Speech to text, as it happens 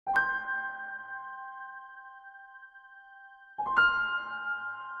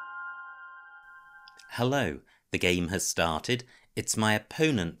Hello, the game has started. It's my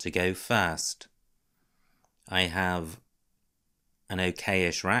opponent to go first. I have an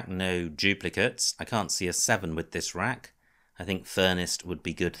okayish rack, no duplicates. I can't see a 7 with this rack. I think Furnist would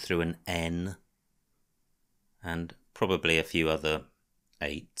be good through an N. And probably a few other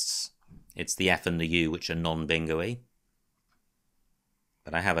 8s. It's the F and the U which are non-bingo-y.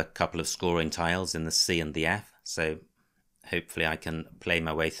 But I have a couple of scoring tiles in the C and the F, so hopefully I can play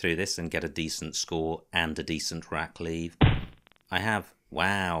my way through this and get a decent score and a decent rack leave. I have,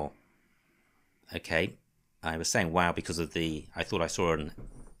 wow. Okay, I was saying wow because of the, I thought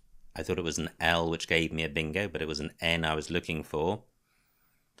it was an L which gave me a bingo, but it was an N I was looking for.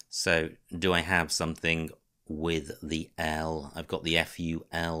 So do I have something with the L? I've got the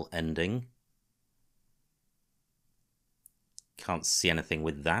FUL ending. Can't see anything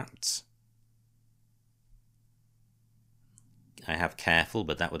with that. I have careful,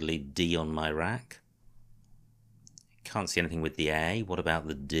 but that would leave D on my rack. Can't see anything with the A. What about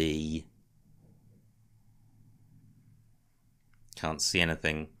the D? Can't see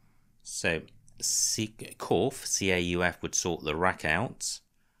anything. So Cauf, C-A-U-F, would sort the rack out,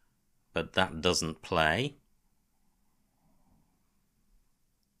 but that doesn't play.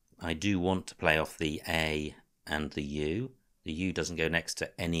 I do want to play off the A and the U. The U doesn't go next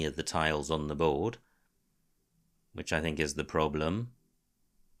to any of the tiles on the board, which I think is the problem.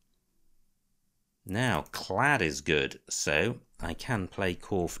 Now, clad is good, so I can play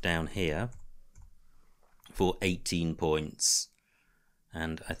Cauf down here for 18 points,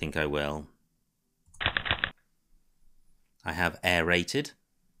 and I think I will. I have aerated,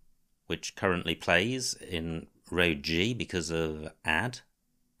 which currently plays in row G because of add,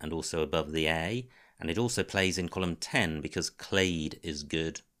 and also above the A, and it also plays in column 10 because clade is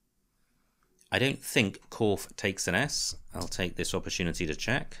good. I don't think Cauf takes an S. I'll take this opportunity to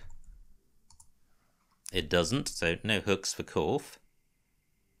check. It doesn't, so no hooks for Cauf.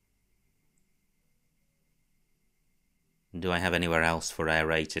 Do I have anywhere else for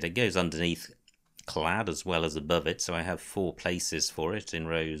aerated? It goes underneath clad as well as above it, so I have 4 places for it in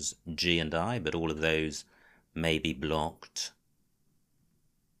rows G and I, but all of those may be blocked.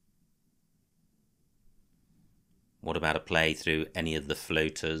 What about a play through any of the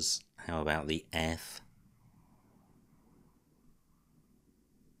floaters? How about the F?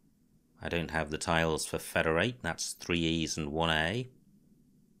 I don't have the tiles for federate. That's 3 E's and 1 A.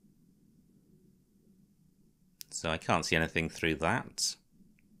 So I can't see anything through that.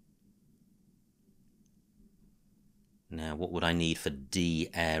 Now, what would I need for D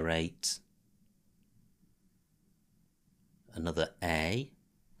aerate? Another A.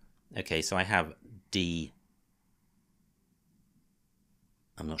 Okay, so I have D.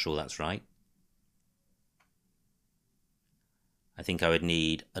 I'm not sure that's right. I think I would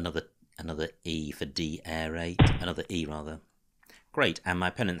need another E for D aerate. Another E, rather. Great, and my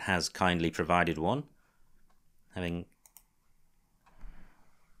opponent has kindly provided one, having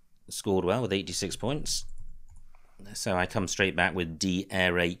scored well with 86 points. So I come straight back with D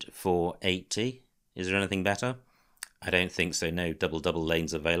aerate for 80. Is there anything better? I don't think so. No double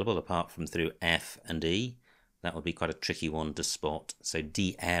lanes available apart from through F and E. That would be quite a tricky one to spot. So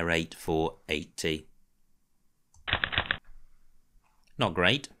D aerate for 80. Not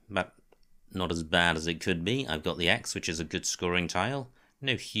great, but not as bad as it could be. I've got the X, which is a good scoring tile.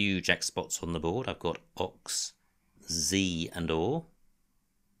 No huge X spots on the board. I've got Ox, Z and OR.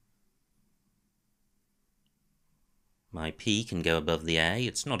 My P can go above the A.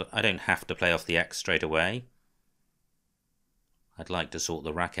 It's not. I don't have to play off the X straight away. I'd like to sort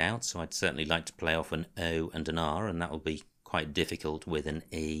the rack out, so I'd certainly like to play off an O and an R, and that will be quite difficult with an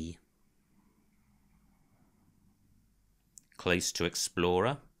E. Close to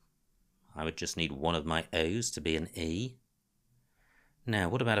Explorer. I would just need one of my O's to be an E. Now,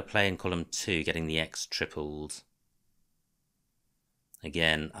 what about a play in column 2, getting the X tripled?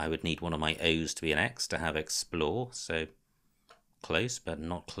 Again, I would need one of my O's to be an X to have Explore, so close, but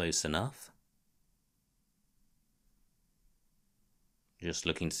not close enough. Just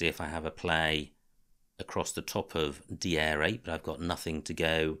looking to see if I have a play across the top of D aerate, but I've got nothing to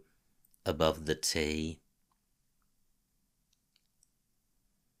go above the T.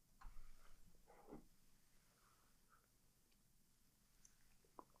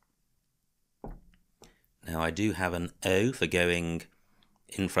 Now I do have an O for going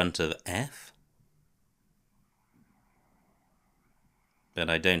in front of F, but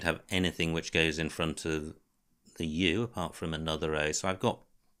I don't have anything which goes in front of the U apart from another O. So I've got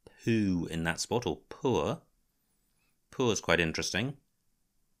poo in that spot, or poor. Poor is quite interesting,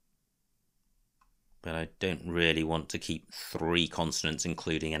 but I don't really want to keep 3 consonants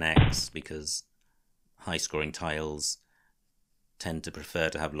including an X because high scoring tiles tend to prefer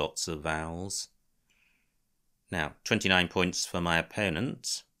to have lots of vowels. Now, 29 points for my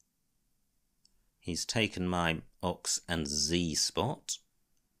opponent. He's taken my Ox and Z spot.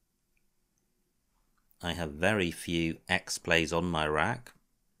 I have very few X plays on my rack.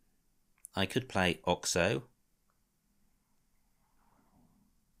 I could play Oxo.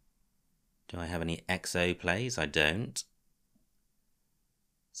 Do I have any XO plays? I don't.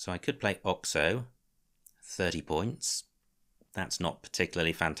 So I could play Oxo, 30 points. That's not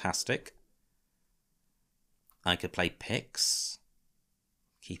particularly fantastic. I could play Pix,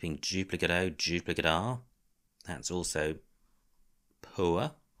 keeping duplicate O, duplicate R. That's also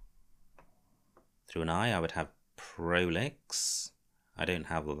poor. Through an I would have Prolix. I don't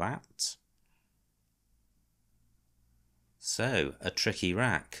have that. So, a tricky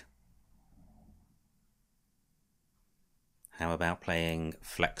rack. How about playing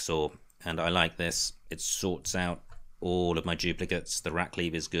Flexor? And I like this. It sorts out all of my duplicates. The rack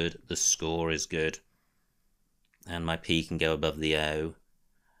leave is good. The score is good. And my P can go above the O.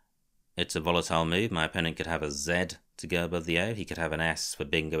 It's a volatile move. My opponent could have a Z to go above the O. He could have an S for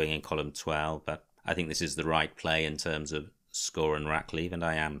bingoing in column 12. But I think this is the right play in terms of score and rack leave. And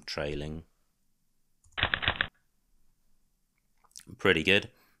I am trailing. Pretty good.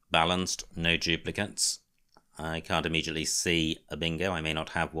 Balanced. No duplicates. I can't immediately see a bingo. I may not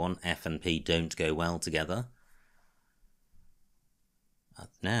have one. F and P don't go well together.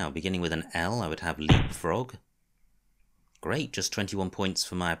 Now, beginning with an L, I would have Leapfrog. Great, just 21 points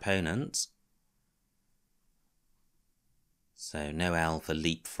for my opponent. So no L for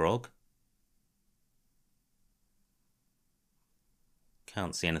Leapfrog.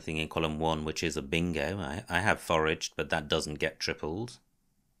 Can't see anything in column 1, which is a bingo. I have foraged, but that doesn't get tripled.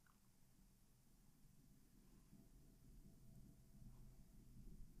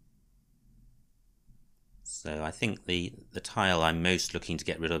 So I think the tile I'm most looking to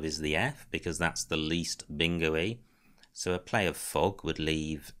get rid of is the F, because that's the least bingo-y. So a play of Fog would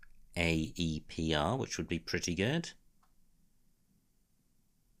leave AEPR, which would be pretty good.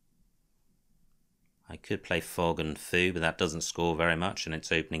 I could play Fog and Foo, but that doesn't score very much, and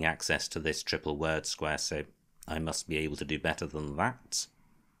it's opening access to this triple word square, so I must be able to do better than that.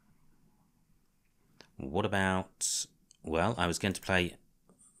 What about... well, I was going to play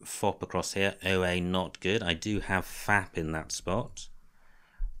Fop across here. OA not good. I do have Fap in that spot.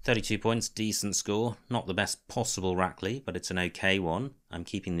 32 points, decent score. Not the best possible rack leave, but it's an okay one. I'm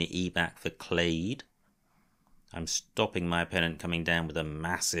keeping the E back for Clade. I'm stopping my opponent coming down with a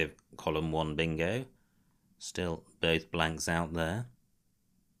massive column 1 bingo. Still both blanks out there.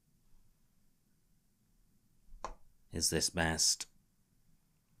 Is this best?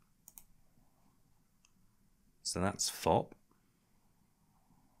 So that's Fop.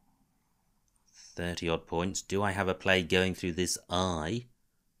 30 odd points. Do I have a play going through this I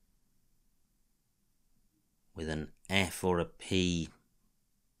with an F or a P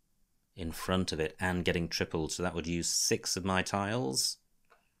in front of it and getting tripled? So that would use 6 of my tiles.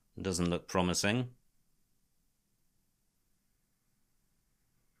 Doesn't look promising.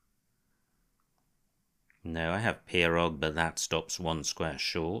 No, I have Pierog, but that stops 1 square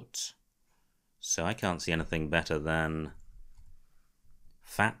short. So I can't see anything better than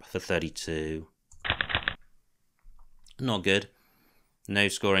Fap for 32. Not good. No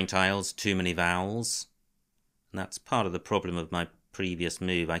scoring tiles, too many vowels. And that's part of the problem of my previous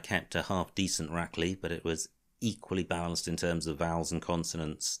move. I kept a half-decent rack leave, but it was equally balanced in terms of vowels and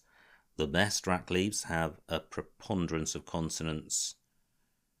consonants. The best rack leaves have a preponderance of consonants.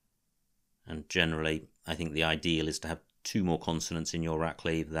 And generally, I think the ideal is to have 2 more consonants in your rack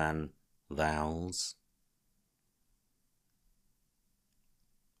leave than vowels.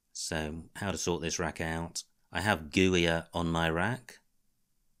 So, how to sort this rack out? I have Guia on my rack.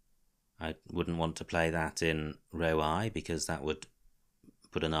 I wouldn't want to play that in row I because that would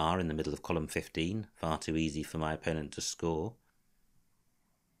put an R in the middle of column 15. Far too easy for my opponent to score.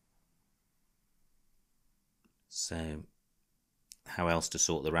 So, how else to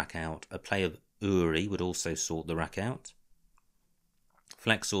sort the rack out? A play of Uri would also sort the rack out.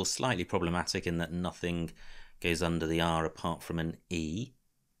 Flexor slightly problematic in that nothing goes under the R apart from an E.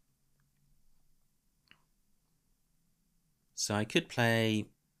 So I could play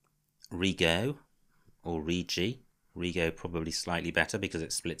Rego or Regi. Rego probably slightly better because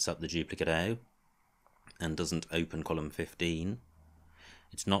it splits up the duplicate O and doesn't open column 15.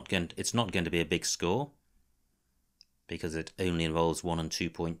 It's not going to be a big score because it only involves 1 and 2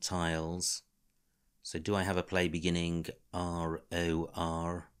 point tiles. So do I have a play beginning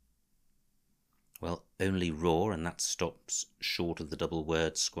R-O-R? Well, only Raw, and that stops short of the double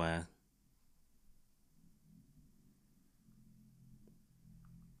word square.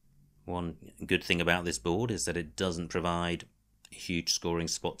 One good thing about this board is that it doesn't provide huge scoring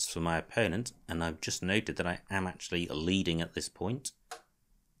spots for my opponent, and I've just noted that I am actually leading at this point.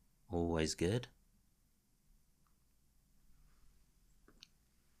 Always good.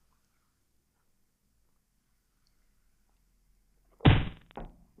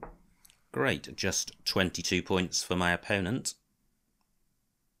 Great, just 22 points for my opponent.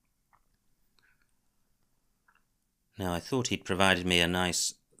 Now I thought he'd provided me a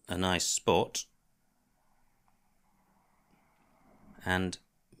nice spot, and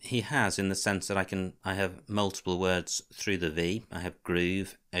he has, in the sense that I have multiple words through the V. I have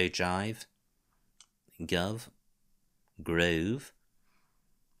groove, ogive, gov, grove.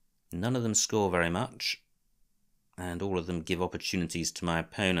 None of them score very much, and all of them give opportunities to my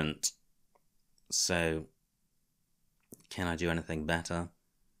opponent. So, can I do anything better?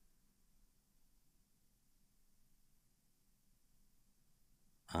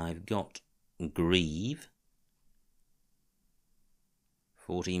 I've got grieve.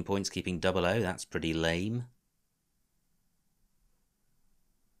 14 points, keeping double O. That's pretty lame.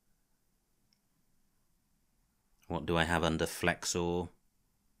 What do I have under flexor?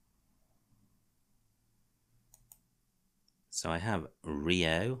 So I have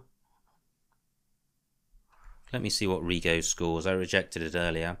Rio. Let me see what Rigo scores. I rejected it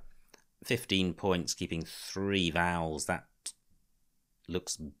earlier. 15 points, keeping 3 vowels. That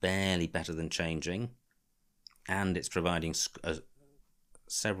looks barely better than changing. And it's providing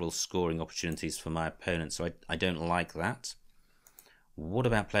several scoring opportunities for my opponent, so I don't like that. What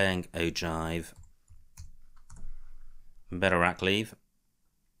about playing ogive? Better rack leave.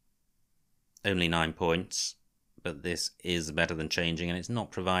 Only 9 points, but this is better than changing, and it's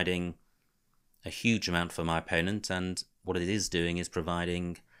not providing a huge amount for my opponent, and what it is doing is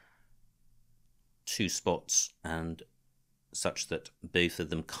providing 2 spots, and such that both of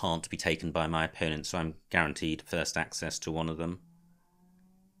them can't be taken by my opponent, so I'm guaranteed first access to one of them.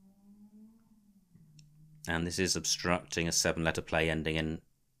 And this is obstructing a 7-letter play ending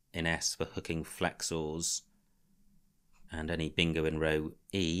in S for hooking flexors. And any bingo in row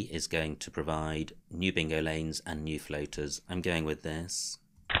E is going to provide new bingo lanes and new floaters. I'm going with this.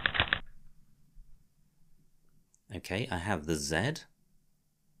 Okay, I have the Z.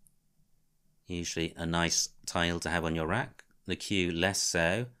 Usually a nice tile to have on your rack. The Q less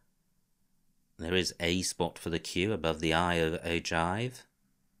so. There is a spot for the Q above the I of ogive.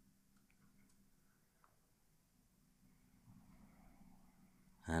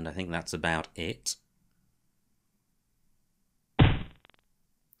 And I think that's about it.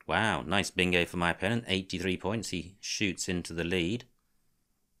 Wow, nice bingo for my opponent. 83 points. He shoots into the lead.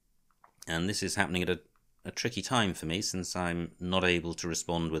 And this is happening at a tricky time for me, since I'm not able to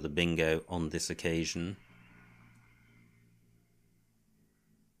respond with a bingo on this occasion.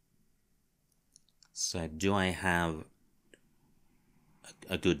 So do I have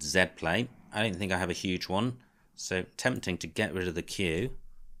a good Z play? I don't think I have a huge one. So tempting to get rid of the Q.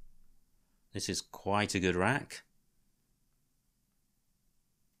 This is quite a good rack.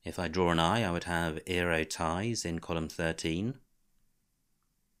 If I draw an I would have Eero ties in column 13.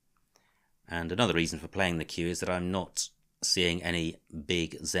 And another reason for playing the Q is that I'm not seeing any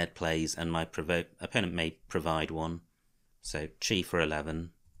big Z plays, and my opponent may provide one. So Chi for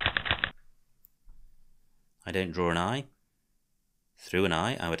 11. I don't draw an I. Through an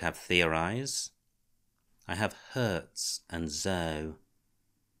I would have theorize. I have Hertz and Zo.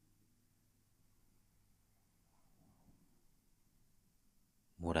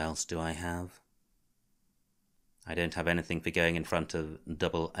 What else do I have? I don't have anything for going in front of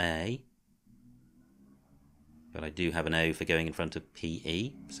double A. But I do have an O for going in front of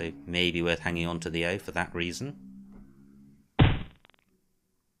PE, so maybe worth hanging on to the O for that reason.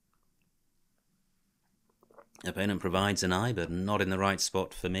 Opponent provides an I, but not in the right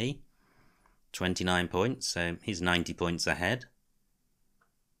spot for me. 29 points, so he's 90 points ahead.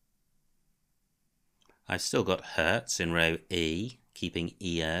 I've still got Hertz in row E, keeping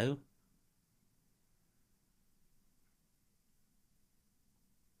EO.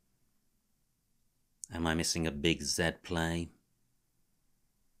 Am I missing a big Z play?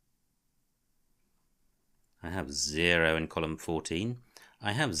 I have 0 in column 14.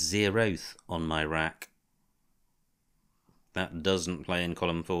 I have 0th on my rack. That doesn't play in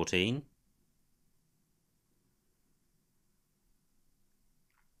column 14.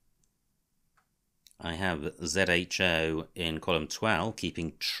 I have ZHO in column 12,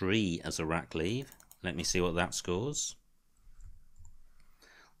 keeping tree as a rack leave. Let me see what that scores.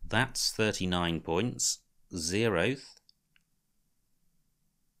 That's 39 points. 0th,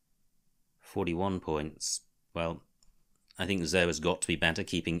 41 points. Well, I think Zoe has got to be better,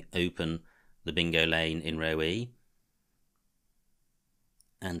 keeping open the bingo lane in row E.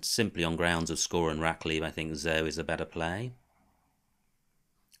 And simply on grounds of score and rack leave, I think Zoe is a better play.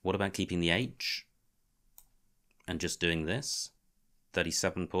 What about keeping the H and just doing this?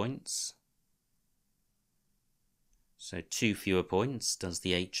 37 points. So 2 fewer points. Does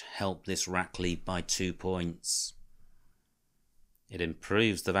the H help this rack leave by 2 points? It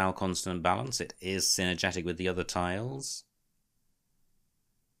improves the vowel consonant balance. It is synergetic with the other tiles.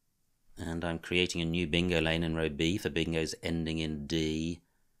 And I'm creating a new bingo lane in row B for bingos ending in D.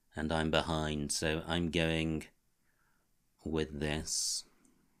 And I'm behind, so I'm going with this.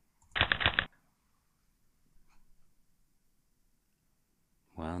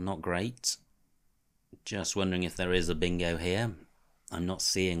 Well, not great. Just wondering if there is a bingo here. I'm not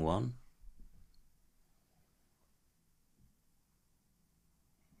seeing one.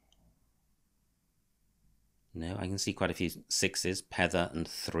 No, I can see quite a few sixes, Peather and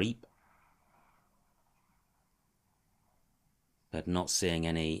Threep. But not seeing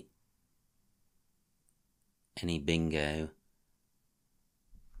any bingo.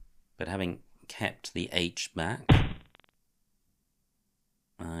 But having kept the H back,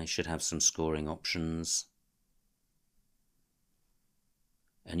 I should have some scoring options.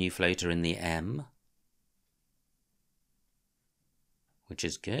 A new floater in the M, which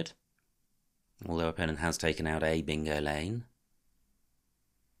is good. Although opponent has taken out a bingo lane.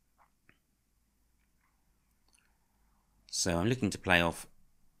 So I'm looking to play off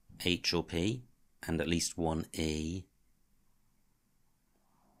H or P and at least one E.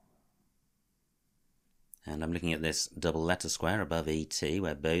 And I'm looking at this double letter square above ET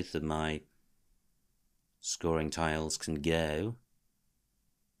where both of my scoring tiles can go.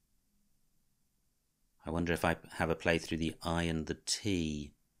 I wonder if I have a play through the I and the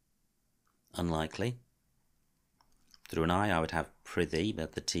T. Unlikely. Through an I would have prithee,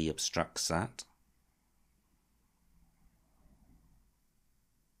 but the T obstructs that.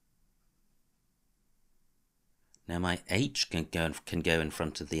 Now my H can go in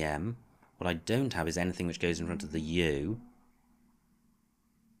front of the M. What I don't have is anything which goes in front of the U.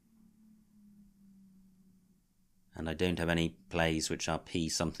 And I don't have any plays which are P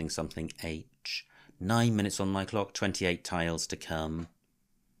something something H. 9 minutes on my clock, 28 tiles to come.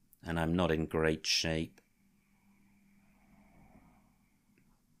 And I'm not in great shape.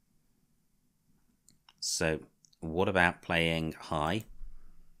 So, what about playing high?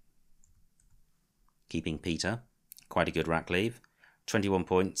 Keeping Peter. Quite a good rack leave. 21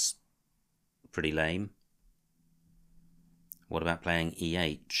 points. Pretty lame. What about playing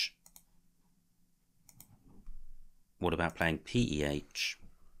EH? What about playing PEH?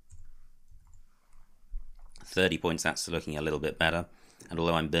 30 points, that's looking a little bit better. And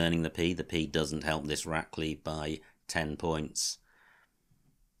although I'm burning the P doesn't help this rack leave by 10 points.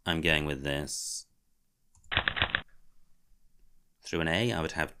 I'm going with this. Through an A, I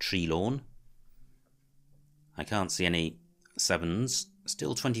would have Tree Lawn. I can't see any sevens.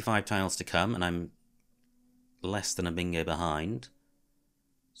 Still 25 tiles to come, and I'm less than a bingo behind.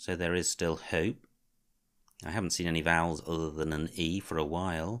 So there is still hope. I haven't seen any vowels other than an E for a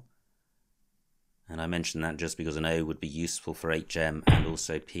while. And I mentioned that just because an O would be useful for HM and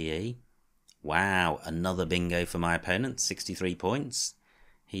also PE. Wow, another bingo for my opponent, 63 points.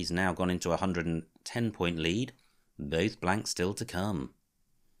 He's now gone into a 110-point lead. Both blanks still to come.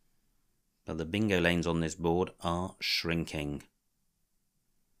 But the bingo lanes on this board are shrinking.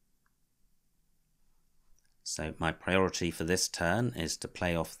 So my priority for this turn is to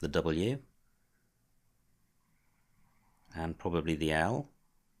play off the W. And probably the L.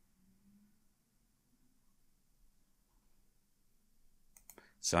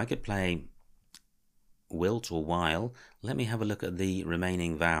 So I could play Wilt or While. Let me have a look at the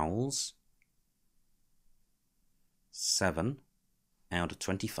remaining vowels. 7 out of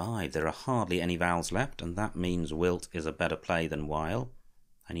 25. There are hardly any vowels left, and that means Wilt is a better play than While.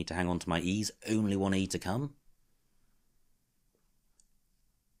 I need to hang on to my E's. Only one E to come.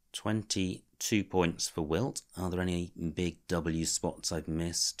 22 points for Wilt. Are there any big W spots I've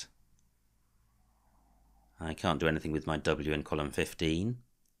missed? I can't do anything with my W in column 15.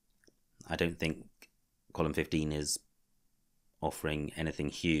 I don't think column 15 is offering anything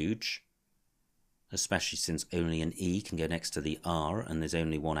huge, especially since only an E can go next to the R and there's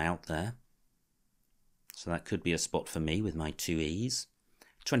only one out there. So that could be a spot for me with my 2 E's.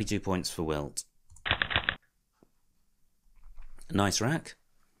 22 points for Wilt. Nice rack.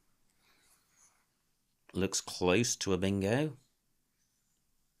 Looks close to a bingo.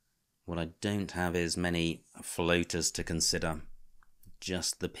 What I don't have is many floaters to consider.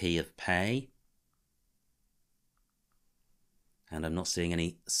 Just the P of pay. And I'm not seeing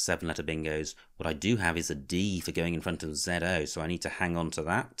any 7-letter bingos. What I do have is a D for going in front of ZO, so I need to hang on to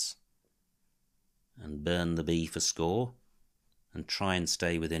that and burn the B for score and try and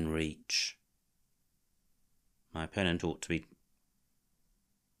stay within reach. My opponent ought to be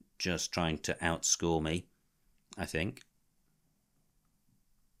just trying to outscore me, I think.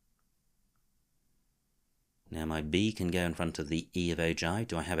 Now my B can go in front of the E of ogive.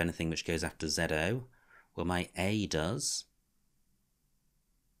 Do I have anything which goes after ZO? Well, my A does.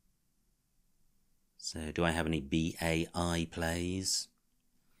 So do I have any BAI plays?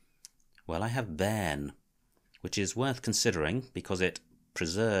 Well, I have Bairn, which is worth considering because it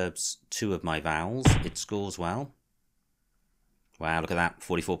preserves 2 of my vowels. It scores well. Wow, look at that.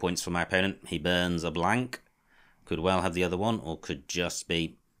 44 points for my opponent. He burns a blank. Could well have the other one, or could just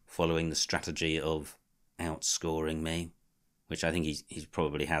be following the strategy of outscoring me, which I think he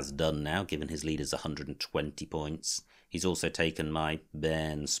probably has done now, given his lead is 120 points. He's also taken my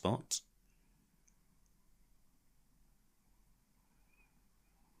Bairn spot.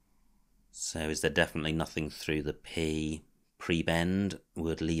 So is there definitely nothing through the P? Pre-bend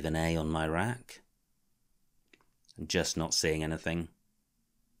would leave an A on my rack. Just not seeing anything.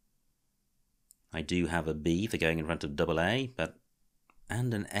 I do have a B for going in front of double A,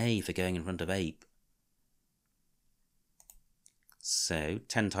 and an A for going in front of ape. So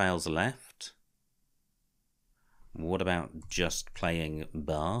 10 tiles left. What about just playing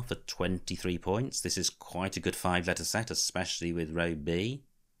bar for 23 points? This is quite a good 5-letter set, especially with row B.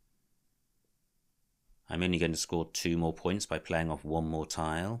 I'm only going to score 2 more points by playing off 1 more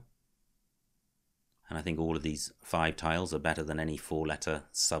tile. And I think all of these 5 tiles are better than any 4-letter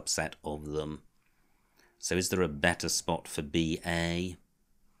subset of them. So is there a better spot for BA?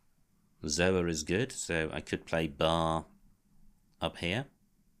 Zoa is good, so I could play bar up here.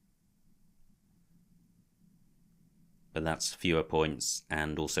 But that's fewer points,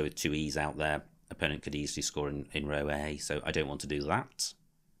 and also with 2 E's out there, opponent could easily score in row A, so I don't want to do that.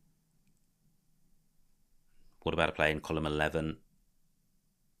 What about a play in column 11?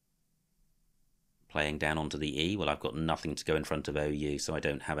 Playing down onto the E. Well, I've got nothing to go in front of OU, so I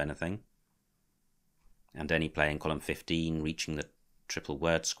don't have anything. And any play in column 15, reaching the triple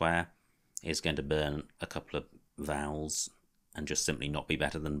word square, is going to burn a couple of vowels and just simply not be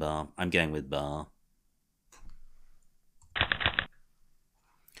better than bar. I'm going with bar.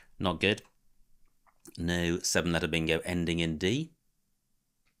 Not good. No 7-letter bingo ending in D.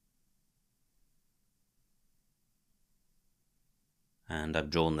 And I've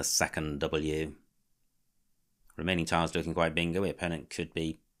drawn the second W. Remaining tiles looking quite bingo. The opponent could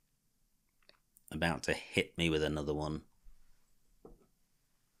be about to hit me with another one.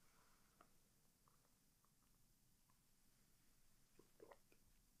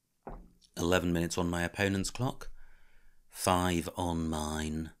 "11 minutes on my opponent's clock, 5 on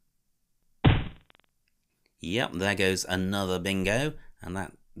mine." Yep, there goes another bingo, and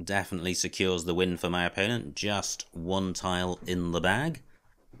that definitely secures the win for my opponent. Just 1 tile in the bag.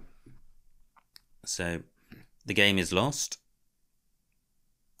 So the game is lost.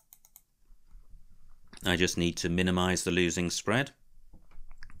 I just need to minimise the losing spread.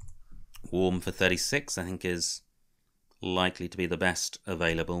 Warm for 36, I think, is likely to be the best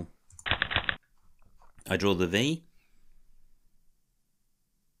available. I draw the V.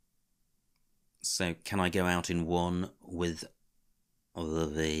 So can I go out in 1 with the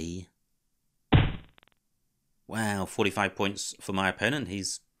V? Wow, 45 points for my opponent.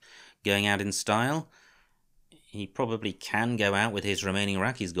 He's going out in style. He probably can go out with his remaining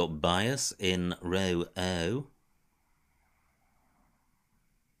rack. He's got bias in row O.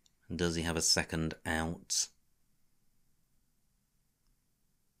 Does he have a second out?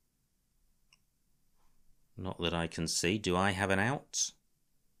 Not that I can see. Do I have an out?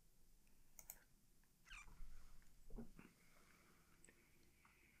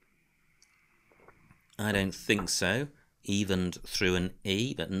 I don't think so. Evened through an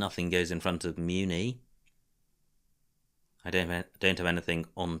E, but nothing goes in front of Muni. I don't have anything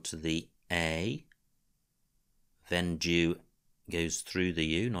onto the A. Then Jew goes through the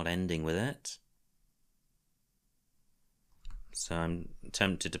U, not ending with it. So I'm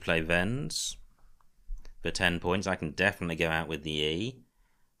tempted to play Vens for 10 points. I can definitely go out with the E.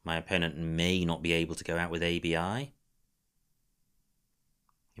 My opponent may not be able to go out with ABI.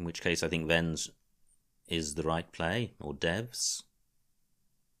 In which case I think Vens is the right play, or Devs.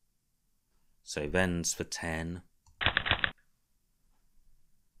 So Vens for 10.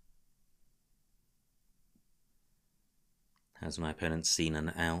 Has my opponent seen an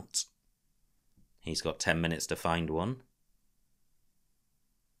out? He's got 10 minutes to find one.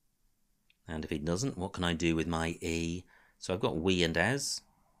 And if he doesn't, what can I do with my E? So I've got wee and es,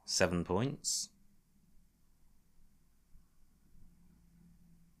 7 points.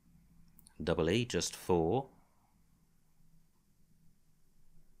 Double E, just 4.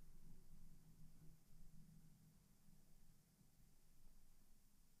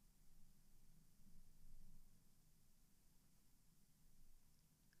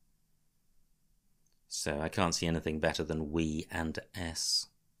 So I can't see anything better than wee and es.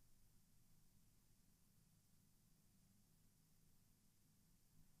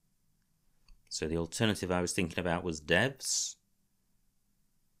 So the alternative I was thinking about was devs.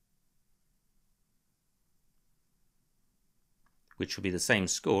 Which would be the same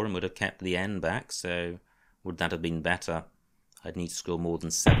score and would have kept the n back, so would that have been better? I'd need to score more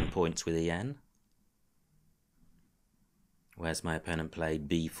than 7 points with en. Where's my opponent played?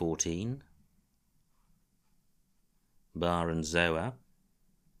 b14. Bar and Zoa.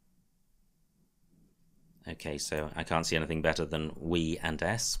 Okay, so I can't see anything better than wee and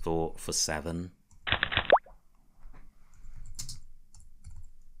es for 7.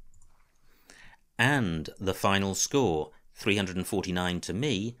 And the final score, 349 to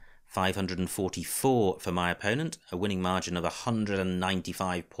me, 544 for my opponent, a winning margin of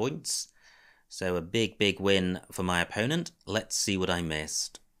 195 points. So a big, big win for my opponent. Let's see what I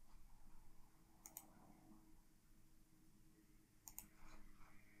missed.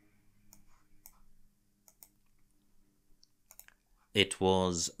 It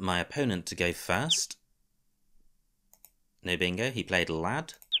was my opponent to go first. No bingo, he played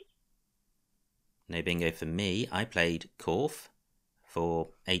lad. No bingo for me. I played Corf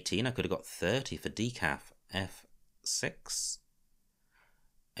for 18. I could have got 30 for decaf. F6.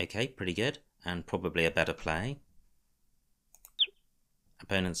 Okay, pretty good. And probably a better play.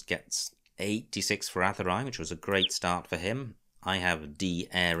 Opponent gets 86 for Atherine, which was a great start for him. I have D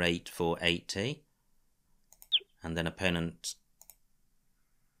Air 8 for 80. And then opponent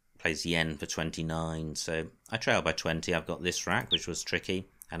plays Yen for 29. So I trail by 20. I've got this rack, which was tricky.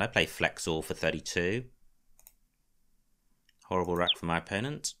 And I play Flexor for 32. Horrible rack for my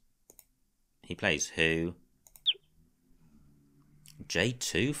opponent. He plays Who.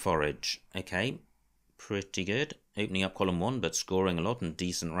 J2 Forage. Okay, pretty good. Opening up column 1, but scoring a lot and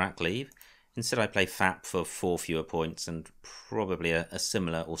decent rack leave. Instead I play Fap for 4 fewer points and probably a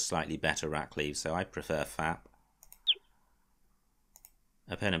similar or slightly better rack leave, so I prefer Fap.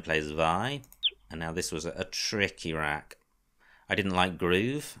 Opponent plays Vi, and now this was a tricky rack. I didn't like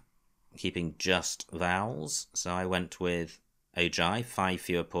Groove, keeping just vowels, so I went with Ojai, 5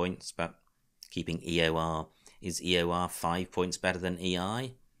 fewer points, but keeping EOR. Is EOR 5 points better than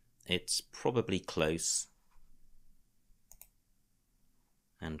EI? It's probably close.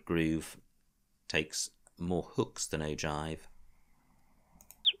 And Groove takes more hooks than Ojive.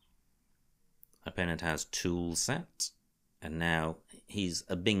 Opponent has tool set, and now he's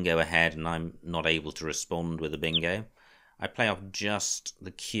a bingo ahead and I'm not able to respond with a bingo. I play off just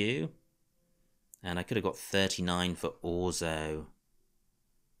the Q, and I could have got 39 for Orzo.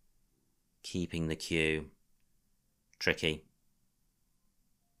 Keeping the Q. Tricky.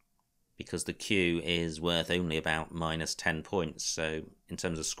 Because the Q is worth only about minus 10 points, so in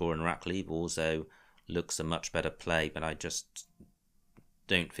terms of score and rack leave, Orzo looks a much better play, but I just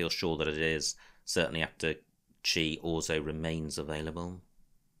don't feel sure that it is. Certainly after Chi, Orzo remains available.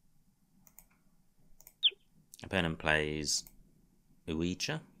 Opponent plays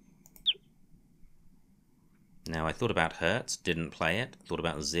Uicha. Now I thought about Hertz, didn't play it. Thought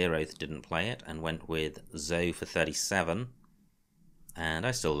about Zeroth, didn't play it, and went with Zoe for 37. And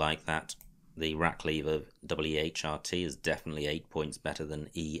I still like that. The rack leave of WEHRT is definitely 8 points better than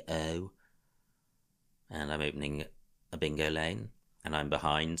EO. And I'm opening a bingo lane, and I'm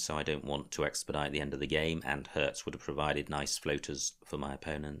behind, so I don't want to expedite the end of the game, and Hertz would have provided nice floaters for my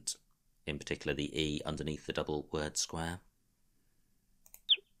opponent. In particular the E underneath the double word square.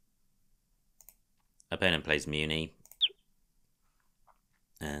 Opponent plays Muni.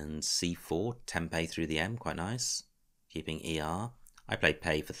 And C4, Tempe through the M, quite nice. Keeping ER. I play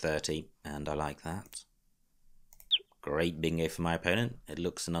Pay for 30, and I like that. Great bingo for my opponent. It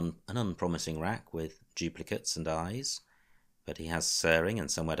looks an unpromising rack with duplicates and eyes, but he has Sirring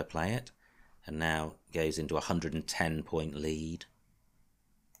and somewhere to play it, and now goes into a 110-point lead.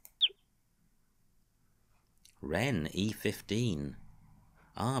 Ren, E15.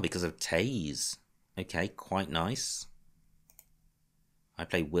 Ah, because of Taze. Okay, quite nice. I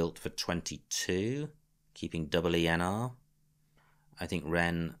play Wilt for 22, keeping double ENR. I think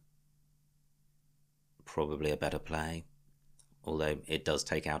Ren, probably a better play, although it does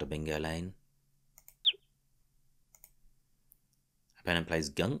take out a bingo lane. Opponent plays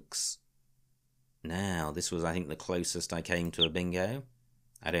Gunks. Now, this was, I think, the closest I came to a bingo.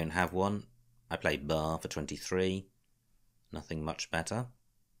 I don't have one. I played bar for 23. Nothing much better.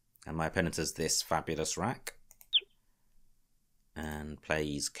 And my opponent has this fabulous rack. And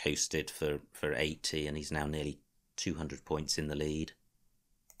plays coasted for 80, and he's now nearly 200 points in the lead.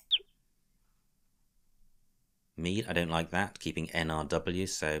 Mead, I don't like that, keeping NRW,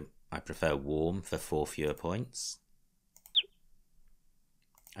 so I prefer warm for 4 fewer points.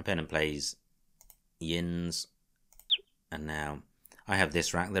 Opponent plays yins, and now I have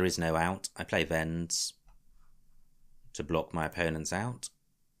this rack. There is no out. I play Vends to block my opponent's out.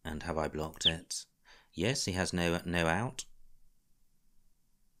 And have I blocked it? Yes, he has no out.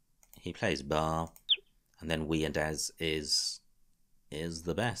 He plays bar, and then Weirdes is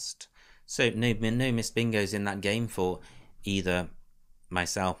the best. So no missed bingos in that game for either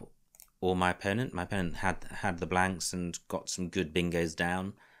myself or my opponent. My opponent had the blanks and got some good bingos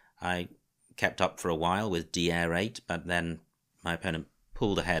down. I kept up for a while with D-Air 8, but then my opponent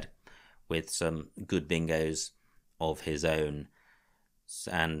pulled ahead with some good bingos of his own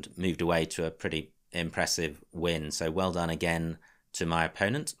and moved away to a pretty impressive win. So well done again to my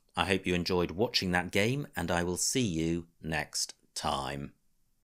opponent. I hope you enjoyed watching that game, and I will see you next time.